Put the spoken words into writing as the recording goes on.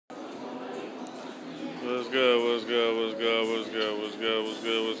What's good,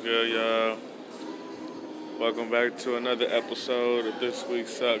 y'all? Welcome back to another episode of This Week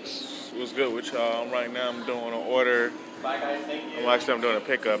Sucks. What's good with y'all? Right now I'm doing an order. I'm doing a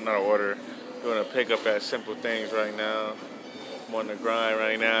pickup, not an order. Doing a pickup at Simple Things right now. I'm on the grind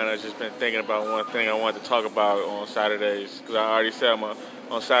right now, and I've just been thinking about one thing I wanted to talk about on Saturdays. Because I already said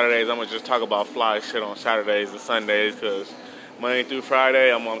on Saturdays I'm going to just talk about fly shit on Saturdays and Sundays. Because Monday through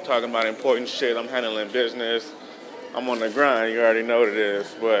Friday I'm talking about important shit. I'm handling business. I'm on the grind. You already know what it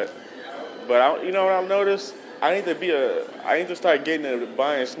is. But you know what I've noticed? I need to start getting into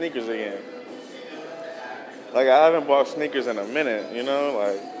buying sneakers again. Like, I haven't bought sneakers in a minute, you know?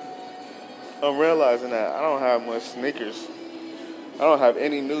 Like, I'm realizing that I don't have much sneakers. I don't have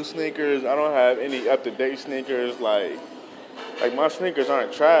any new sneakers. I don't have any up-to-date sneakers. Like my sneakers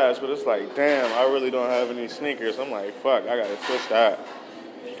aren't trash, but it's like, damn, I really don't have any sneakers. I'm like, fuck, I gotta switch that.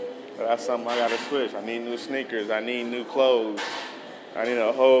 But that's something I gotta switch. I need new sneakers. I need new clothes. I need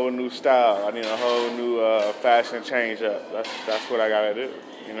a whole new style. I need a whole new fashion change up. That's what I gotta do,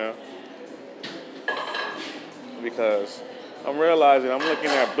 you know? Because I'm realizing I'm looking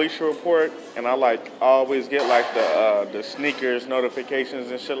at Bleacher Report, and I always get the sneakers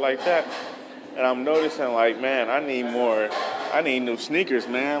notifications and shit like that. And I'm noticing man, I need new sneakers,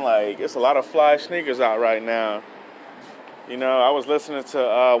 man. Like, it's a lot of fly sneakers out right now. You know, I was listening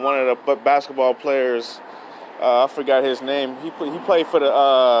to one of the basketball players. I forgot his name. He played for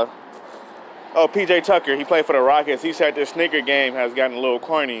the PJ Tucker. He played for the Rockets. He said the sneaker game has gotten a little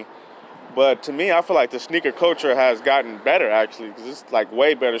corny. But to me, I feel like the sneaker culture has gotten better, actually, because it's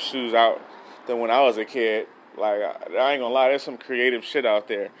way better shoes out than when I was a kid. Like, I ain't gonna lie, there's some creative shit out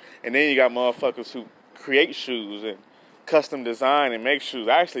there. And then you got motherfuckers who create shoes and custom design and make shoes.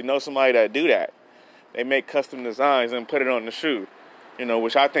 I actually know somebody that do that. They make custom designs and put it on the shoe, you know,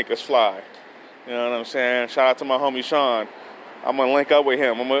 which I think is fly. You know what I'm saying? Shout out to my homie Sean. I'm gonna link up with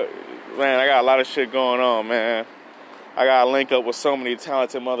him. Man, I got a lot of shit going on, man. I gotta link up with so many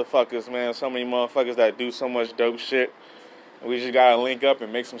talented motherfuckers, man. So many motherfuckers that do so much dope shit. We just gotta link up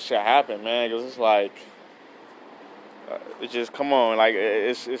and make some shit happen, man. Cause it's just, come on,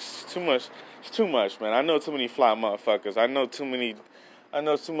 it's too much. It's too much, man. I know too many fly motherfuckers. I know too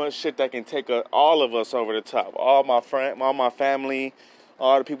much shit that can take all of us over the top. All my family,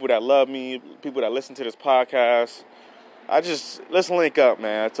 all the people that love me, people that listen to this podcast. Let's link up,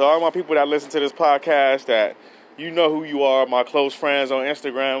 man. To all my people that listen to this podcast, that you know who you are, my close friends on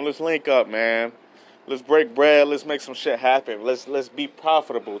Instagram, let's link up, man. Let's break bread. Let's make some shit happen. Let's be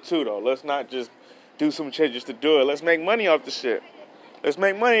profitable, too, though. Let's not just do some shit just to do it. Let's make money off the shit. Let's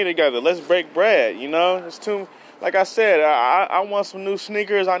make money together. Let's break bread, you know? It's too, like I said, I want some new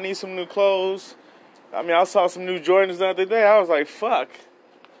sneakers. I need some new clothes. I mean, I saw some new Jordans the other day. I was like, fuck.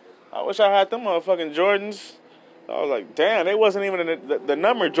 I wish I had them motherfucking Jordans. I was like, damn, they wasn't even the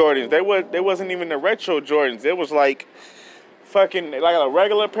number Jordans. They wasn't even the retro Jordans. It was fucking like a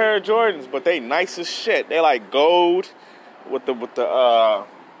regular pair of Jordans, but they nice as shit. They gold with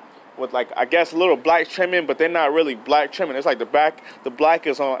I guess a little black trimming, but they're not really black trimming. It's the black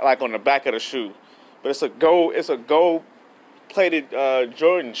is on the back of the shoe, but it's a gold plated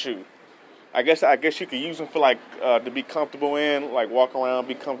Jordan shoe. I guess you could use them for to be comfortable in, walk around,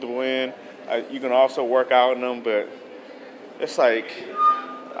 be comfortable in. You can also work out in them, but it's I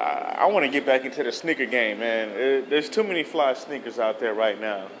want to get back into the sneaker game, man. There's too many fly sneakers out there right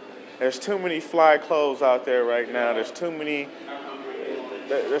now. There's too many fly clothes out there right now. There's too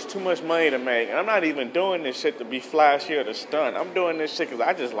much money to make. And I'm not even doing this shit to be flashy or to stunt. I'm doing this shit because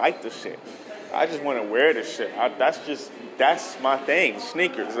I just like this shit. I just want to wear this shit. That's my thing,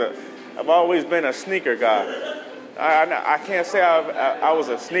 sneakers. I've always been a sneaker guy. I can't say I was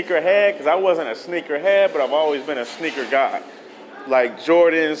a sneakerhead, because I wasn't a sneakerhead, but I've always been a sneaker guy. Like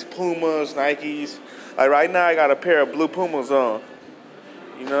Jordans, Pumas, Nikes. Right now I got a pair of blue Pumas on.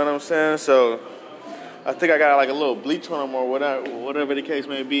 You know what I'm saying? So I think I got a little bleach on them or whatever the case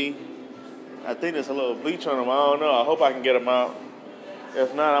may be. I think there's a little bleach on them. I don't know. I hope I can get them out.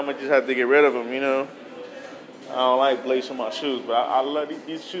 If not, I'm going to just have to get rid of them, you know. I don't like bleach on my shoes, but I love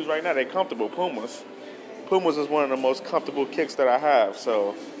these shoes right now. They're comfortable, Pumas. Pumas is one of the most comfortable kicks that I have.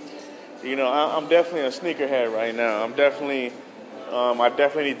 So, you know, I'm definitely a sneakerhead right now. I definitely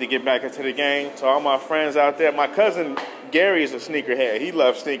need to get back into the game. To all my friends out there, my cousin Gary is a sneakerhead. He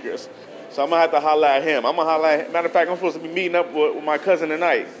loves sneakers. So I'm going to have to holler at him. Matter of fact, I'm supposed to be meeting up with my cousin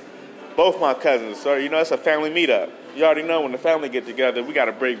tonight. Both my cousins. So, you know, it's a family meetup. You already know when the family get together, we got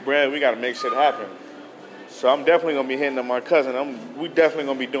to break bread. We got to make shit happen. So I'm definitely going to be hitting up my cousin. We definitely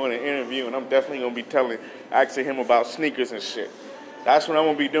going to be doing an interview, and I'm definitely going to be asking him about sneakers and shit. That's what I'm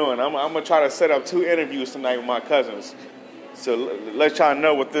gonna be doing. I'm gonna try to set up 2 interviews tonight with my cousins. So let y'all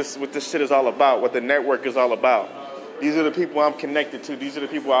know what this shit is all about, what the network is all about. These are the people I'm connected to. These are the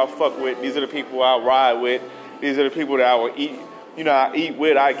people I fuck with. These are the people I ride with. These are the people that I will eat. I eat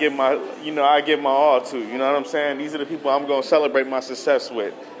with. I give my all to. You know what I'm saying? These are the people I'm gonna celebrate my success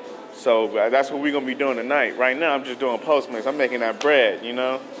with. So that's what we're gonna be doing tonight. Right now, I'm just doing Postmates. I'm making that bread.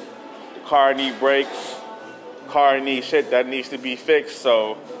 The car need brakes. Car needs shit that needs to be fixed.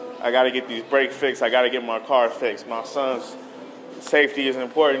 So I gotta get these brakes fixed. I gotta get my car fixed. My son's safety is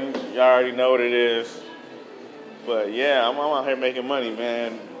important. Y'all already know what it is. But yeah, I'm out here making money,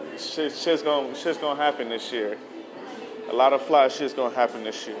 man. Shit's gonna happen this year. A lot of fly shit's gonna happen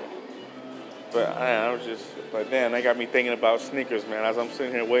this year. But damn, that got me thinking about sneakers, man. As I'm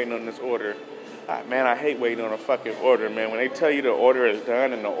sitting here waiting on this order, man, I hate waiting on a fucking order, man. When they tell you the order is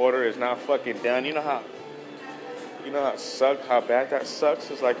done and the order is not fucking done, you know how bad that sucks.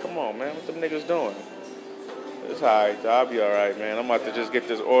 It's like, come on, man, what them niggas doing? It's alright, I'll be alright, man. I'm about to just get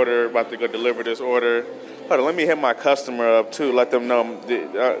this order, about to go deliver this order. Hold on, let me hit my customer up too, let them know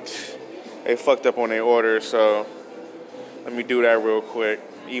they fucked up on their order, so let me do that real quick.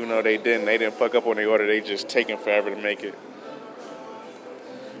 Even though they didn't fuck up on their order, they just taking forever to make it.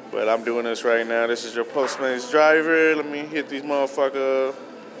 But I'm doing this right now. This is your Postmates driver. Let me hit these motherfuckers.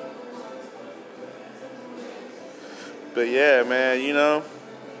 But yeah, man,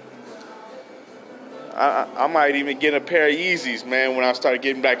 I might even get a pair of Yeezys, man, when I start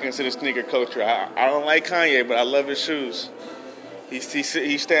getting back into the sneaker culture. I don't like Kanye, but I love his shoes. He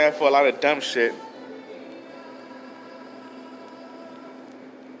stands for a lot of dumb shit.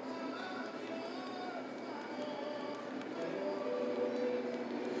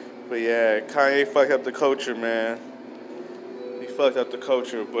 But yeah, Kanye fucked up the culture, man. He fucked up the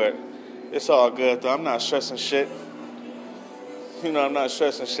culture, but it's all good, though. I'm not stressing shit. I'm not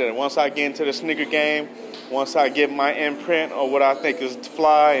stressing shit. Once I get into the sneaker game, once I get my imprint or what I think is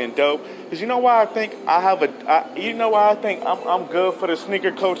fly and dope, because you know why I think I'm good for the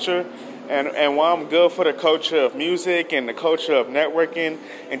sneaker culture, and why I'm good for the culture of music and the culture of networking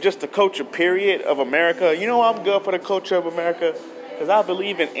and just the culture period of America. You know why I'm good for the culture of America? Because I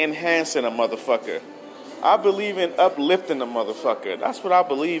believe in enhancing a motherfucker. I believe in uplifting a motherfucker. That's what I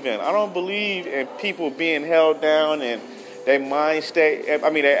believe in. I don't believe in people being held down and their mind state,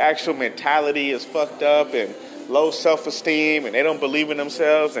 their actual mentality is fucked up and low self-esteem and they don't believe in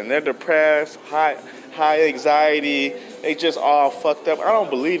themselves and they're depressed, high anxiety. They just all fucked up. I don't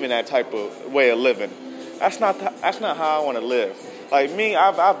believe in that type of way of living. That's not how I want to live. Like me,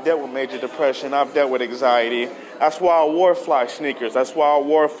 I've dealt with major depression. I've dealt with anxiety. That's why I wore fly sneakers. That's why I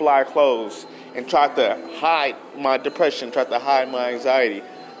wore fly clothes and tried to hide my depression, tried to hide my anxiety.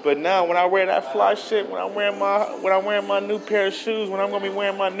 But now when I wear that fly shit, when I'm wearing my new pair of shoes, when I'm gonna be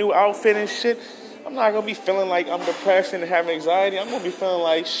wearing my new outfit and shit, I'm not gonna be feeling like I'm depressed and having anxiety. I'm gonna be feeling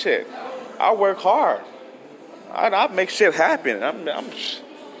like shit. I work hard. I make shit happen.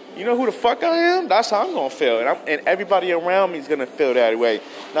 You know who the fuck I am? That's how I'm gonna feel, and everybody around me is gonna feel that way.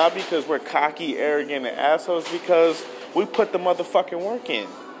 Not because we're cocky, arrogant, and assholes, because we put the motherfucking work in.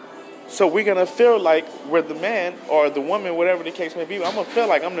 So we're going to feel like we're the man or the woman, whatever the case may be. I'm going to feel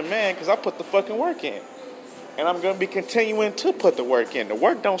like I'm the man because I put the fucking work in. And I'm going to be continuing to put the work in. The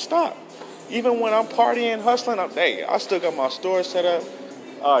work don't stop. Even when I'm partying, hustling, I still got my store set up.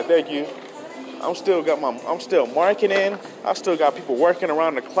 Thank you. I'm still marketing. I still got people working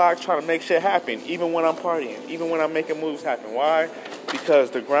around the clock trying to make shit happen, even when I'm partying, even when I'm making moves happen. Why? Because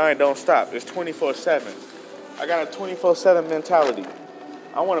the grind don't stop. It's 24/7. I got a 24/7 mentality.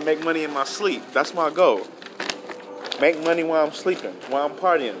 I want to make money in my sleep. That's my goal. Make money while I'm sleeping, while I'm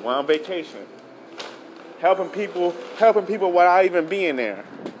partying, while I'm vacationing. Helping people without even being there.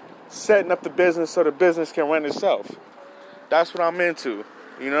 Setting up the business so the business can run itself. That's what I'm into,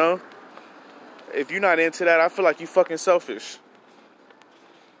 If you're not into that, I feel like you fucking selfish.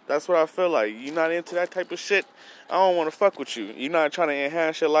 That's what I feel like. You're not into that type of shit, I don't want to fuck with you. You're not trying to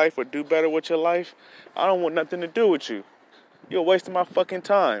enhance your life or do better with your life, I don't want nothing to do with you. You're wasting my fucking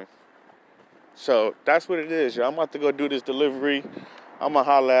time. So that's what it is, y'all. I'm about to go do this delivery. I'm going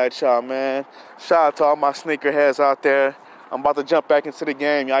to holler at y'all, man. Shout out to all my sneakerheads out there. I'm about to jump back into the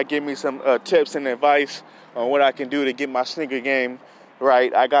game. Y'all give me some tips and advice on what I can do to get my sneaker game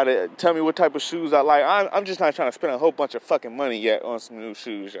right. I got to tell me what type of shoes I like. I'm just not trying to spend a whole bunch of fucking money yet on some new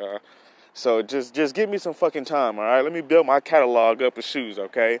shoes, y'all. So just give me some fucking time, all right? Let me build my catalog up of shoes,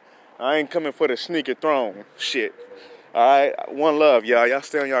 okay? I ain't coming for the sneaker throne shit. All right, one love, y'all. Y'all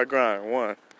stay on y'all grind. One.